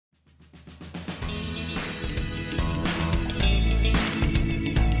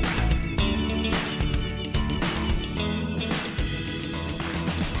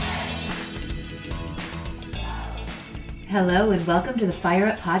Hello and welcome to the Fire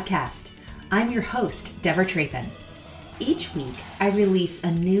Up Podcast. I'm your host, Deborah Trapin. Each week, I release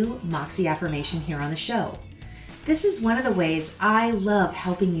a new Moxie affirmation here on the show. This is one of the ways I love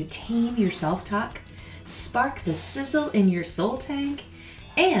helping you tame your self-talk, spark the sizzle in your soul tank,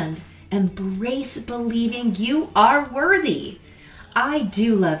 and embrace believing you are worthy. I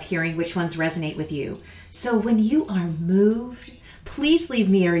do love hearing which ones resonate with you. So when you are moved, please leave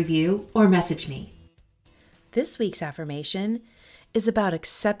me a review or message me. This week's affirmation is about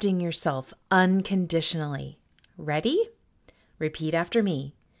accepting yourself unconditionally. Ready? Repeat after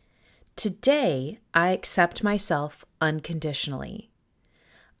me. Today, I accept myself unconditionally.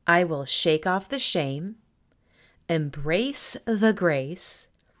 I will shake off the shame, embrace the grace,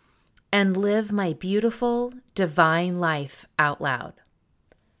 and live my beautiful, divine life out loud.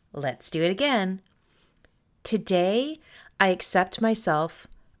 Let's do it again. Today, I accept myself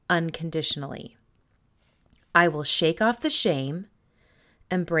unconditionally. I will shake off the shame,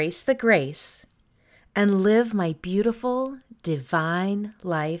 embrace the grace, and live my beautiful, divine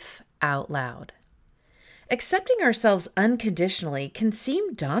life out loud. Accepting ourselves unconditionally can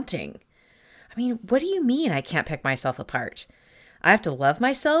seem daunting. What do you mean I can't pick myself apart? I have to love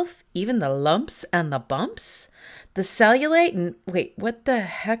myself, even the lumps and the bumps, the cellulite, and wait, what the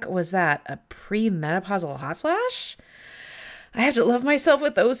heck was that? A premenopausal hot flash? I have to love myself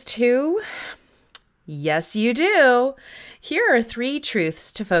with those too? Yes, you do. Here are 3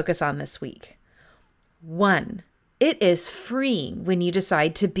 truths to focus on this week. 1, it is freeing when you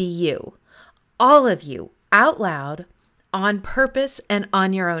decide to be you. All of you, out loud, on purpose, and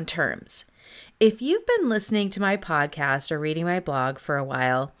on your own terms. If you've been listening to my podcast or reading my blog for a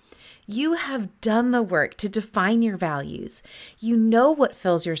while, you have done the work to define your values. You know what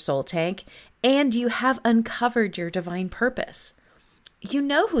fills your soul tank, and you have uncovered your divine purpose. You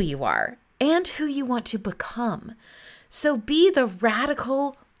know who you are and who you want to become. So be the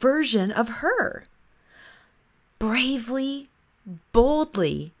radical version of her. Bravely,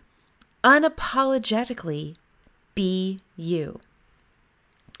 boldly, unapologetically be you.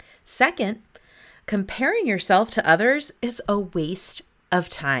 2, comparing yourself to others is a waste of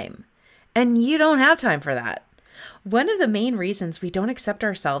time, and you don't have time for that. One of the main reasons we don't accept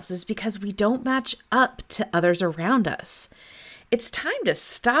ourselves is because we don't match up to others around us. It's time to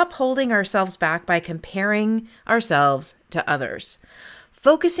stop holding ourselves back by comparing ourselves to others,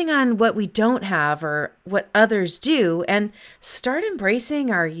 focusing on what we don't have or what others do, and start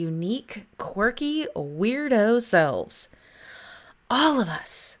embracing our unique, quirky, weirdo selves. All of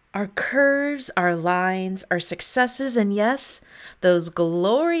us, our curves, our lines, our successes, and yes, those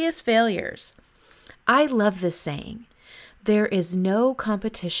glorious failures. I love this saying. There is no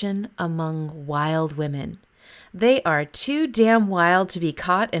competition among wild women. They are too damn wild to be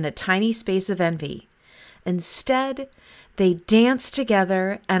caught in a tiny space of envy. Instead, they dance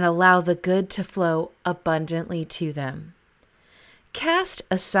together and allow the good to flow abundantly to them. Cast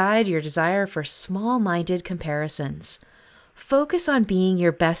aside your desire for small-minded comparisons. Focus on being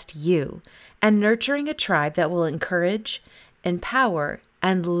your best you and nurturing a tribe that will encourage, empower,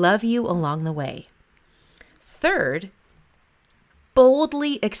 and love you along the way. 3,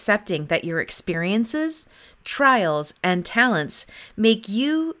 boldly accepting that your experiences, trials, and talents make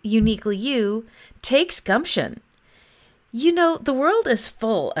you uniquely you takes gumption. You know, the world is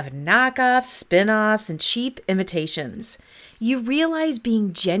full of knockoffs, spin-offs, and cheap imitations. You realize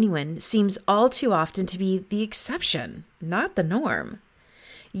being genuine seems all too often to be the exception, not the norm.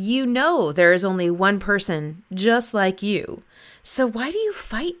 You know there is only one person just like you, so why do you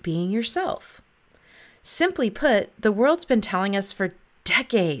fight being yourself? Simply put, the world's been telling us for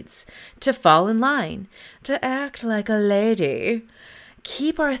decades to fall in line, to act like a lady,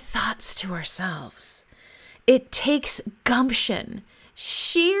 keep our thoughts to ourselves. It takes gumption,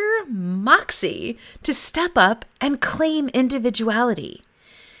 sheer moxie to step up and claim individuality.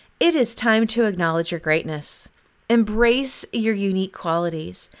 It is time to acknowledge your greatness, embrace your unique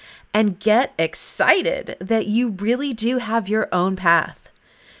qualities, and get excited that you really do have your own path.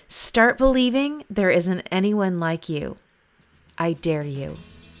 Start believing there isn't anyone like you. I dare you.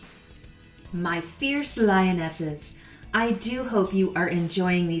 My fierce lionesses, I do hope you are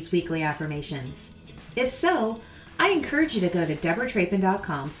enjoying these weekly affirmations. If so, I encourage you to go to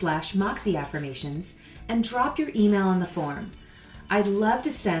deborahtrapin.com/Moxie affirmations and drop your email in the form. I'd love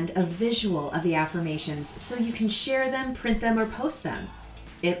to send a visual of the affirmations so you can share them, print them, or post them.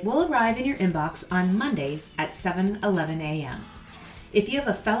 It will arrive in your inbox on Mondays at 7:11 a.m. If you have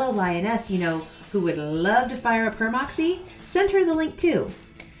a fellow lioness you know who would love to fire up her Moxie, send her the link too.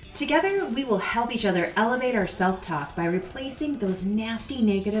 Together, we will help each other elevate our self-talk by replacing those nasty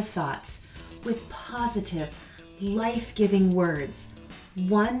negative thoughts with positive, life-giving words,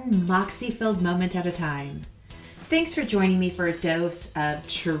 one Moxie-filled moment at a time. Thanks for joining me for a dose of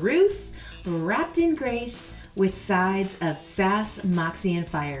truth wrapped in grace with sides of sass, moxie, and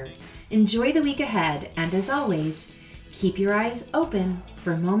fire. Enjoy the week ahead, and as always, keep your eyes open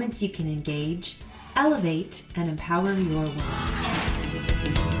for moments you can engage, elevate, and empower your world.